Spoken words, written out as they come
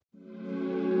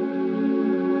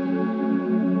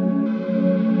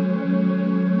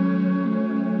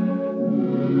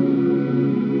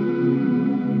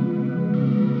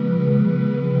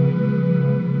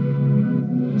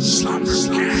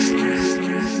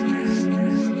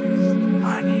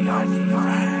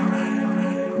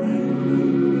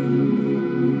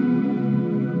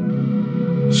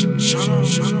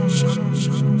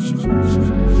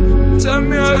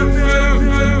me how you feel.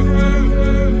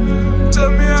 Tell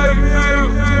me how you feel.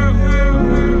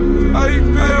 How you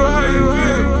feel, how you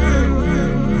feel.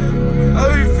 How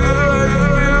you feel, how you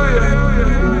feel,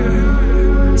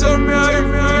 yeah. Tell me how you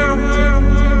feel.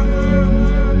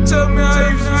 Tell me how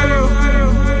you feel.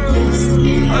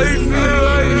 How you feel,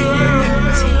 how you feel.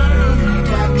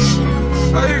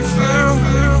 How you feel.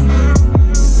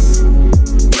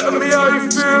 Tell me how you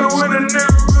feel when a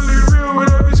nigga really real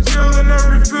with every skill and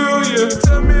every feel, yeah.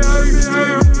 Tell me how you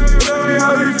feel. Tell me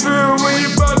how you feel when you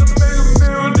about to make a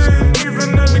meal, didn't even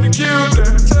have to kill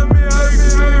them. Tell me how you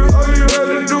feel. All you had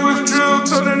to do is drill,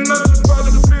 turning nothing by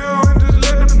the bill and just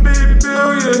let the baby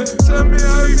bill, yeah. Tell me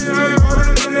how you feel. All the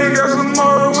niggas got some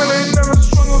more when they never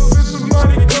swung a fist of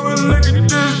money. Come and look at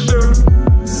this, dude.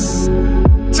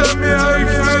 Tell me how you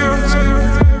feel.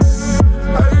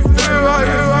 How you feel, how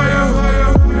you feel.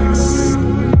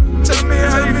 Tell me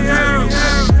how you feel.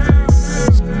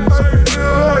 How you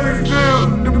feel, how you feel.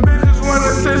 The bitches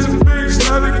wanna say some big,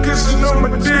 now they kissing on my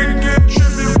dick, yeah.